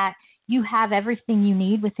that you have everything you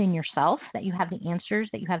need within yourself, that you have the answers,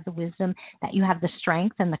 that you have the wisdom, that you have the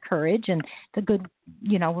strength and the courage and the good,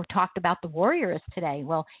 we've talked about the warrioress today.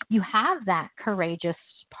 Well, you have that courageous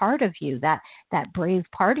part of you, that brave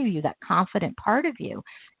part of you, that confident part of you.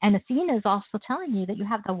 And Athena is also telling you that you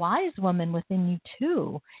have the wise woman within you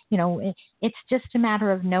too. It's just a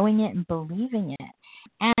matter of knowing it and believing it.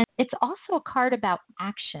 And it's also a card about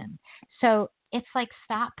action. So it's like,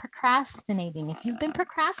 stop procrastinating. If you've been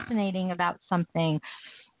procrastinating about something,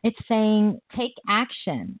 it's saying take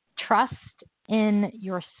action, trust in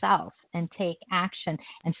yourself and take action,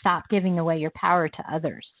 and stop giving away your power to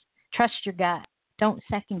others. Trust your gut. Don't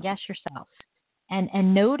second guess yourself,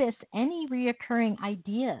 and notice any reoccurring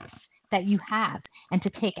ideas that you have and to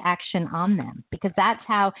take action on them, because that's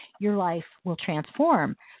how your life will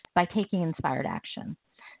transform, by taking inspired action.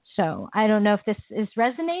 So I don't know if this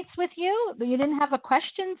resonates with you, but you didn't have a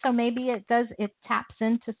question, so maybe it taps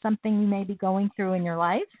into something you may be going through in your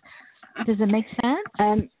life. Does it make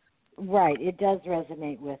sense? Right. It does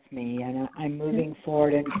resonate with me, and I'm moving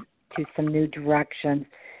forward into some new directions,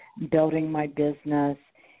 building my business,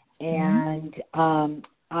 and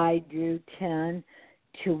I do tend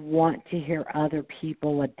to want to hear other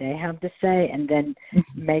people, what they have to say, and then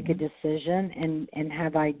make a decision and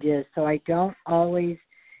have ideas. So I don't always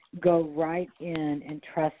go right in and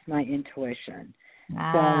trust my intuition.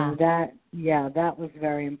 So that was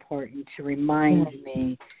very important to remind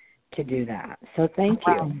me to do that. So thank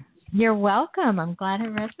you. You're welcome. I'm glad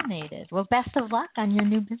it resonated. Well, best of luck on your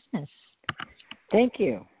new business. Thank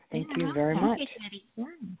you. Thank you very much.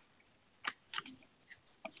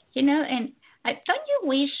 And don't you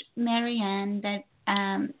wish, Marianne,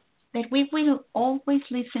 that we will always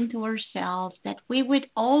listen to ourselves, that we would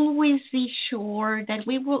always be sure, that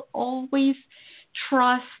we will always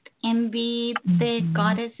trust and be the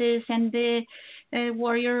goddesses and the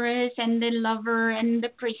warrioress and the lover and the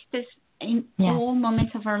priestess in all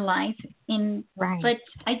moments of our life, But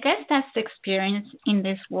I guess that's the experience in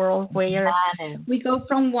this world where we go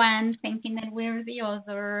from one thinking that we're the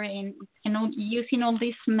other, and using all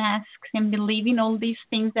these masks and believing all these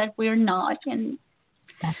things that we're not, and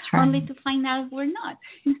only to find out we're not.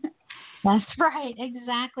 That's right,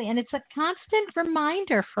 exactly. And it's a constant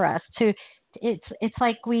reminder for us to. It's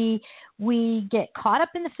like we get caught up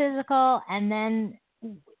in the physical, and then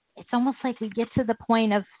it's almost like we get to the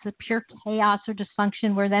point of the pure chaos or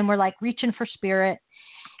dysfunction where then we're like reaching for spirit,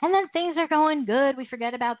 and then things are going good. We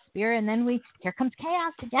forget about spirit, and then here comes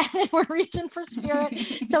chaos again, and we're reaching for spirit.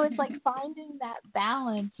 So it's like finding that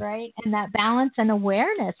balance, right? And that balance and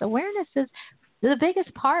awareness. Awareness is the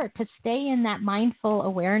biggest part, to stay in that mindful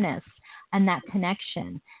awareness and that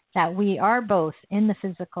connection that we are both in the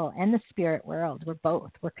physical and the spirit world. We're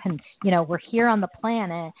both. We're here on the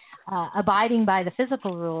planet, abiding by the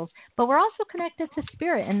physical rules, but we're also connected to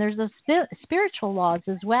spirit, and there's those spiritual laws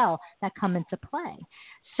as well that come into play.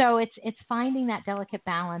 So it's finding that delicate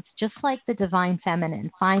balance, just like the divine feminine,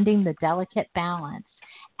 finding the delicate balance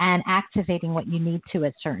and activating what you need to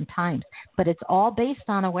at certain times. But it's all based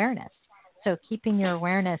on awareness. So keeping your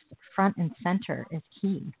awareness front and center is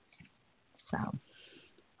key. So.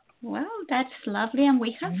 Well, that's lovely, and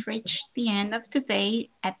we have reached the end of today's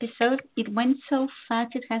episode. It went so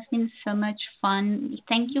fast. It has been so much fun.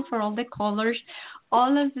 Thank you for all the callers.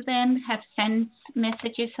 All of them have sent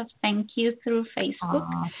messages of thank you through Facebook.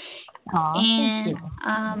 And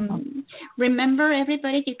remember,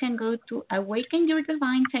 everybody, you can go to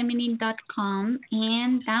awakenyourdivinefeminine.com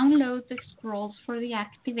and download the scrolls for the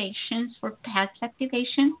activations, for past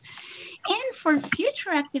activations, and for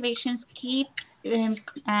future activations. Keep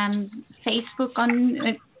Facebook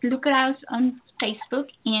on. Look at us on Facebook,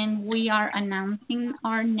 and we are announcing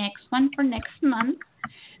our next one for next month.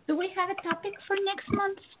 Do we have a topic for next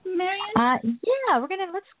month, Marian? Yeah,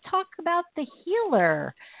 let's talk about the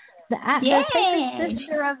healer. The sacred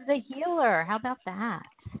sister of the healer. How about that?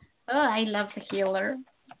 Oh, I love the healer.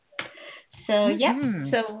 So,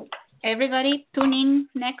 So, everybody tune in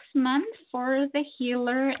next month for the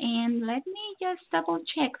healer. And let me just double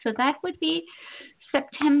check. So, that would be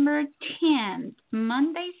September 10th,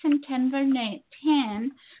 Monday, September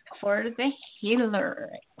 10th for the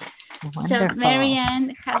healer. Wonderful. So,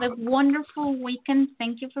 Marianne, have a wonderful weekend.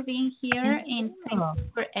 Thank you for being here. And thank you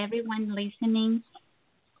for everyone listening.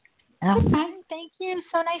 Thank you.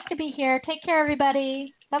 So nice to be here. Take care,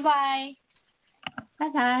 everybody. Bye-bye.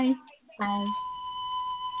 Bye-bye. Bye.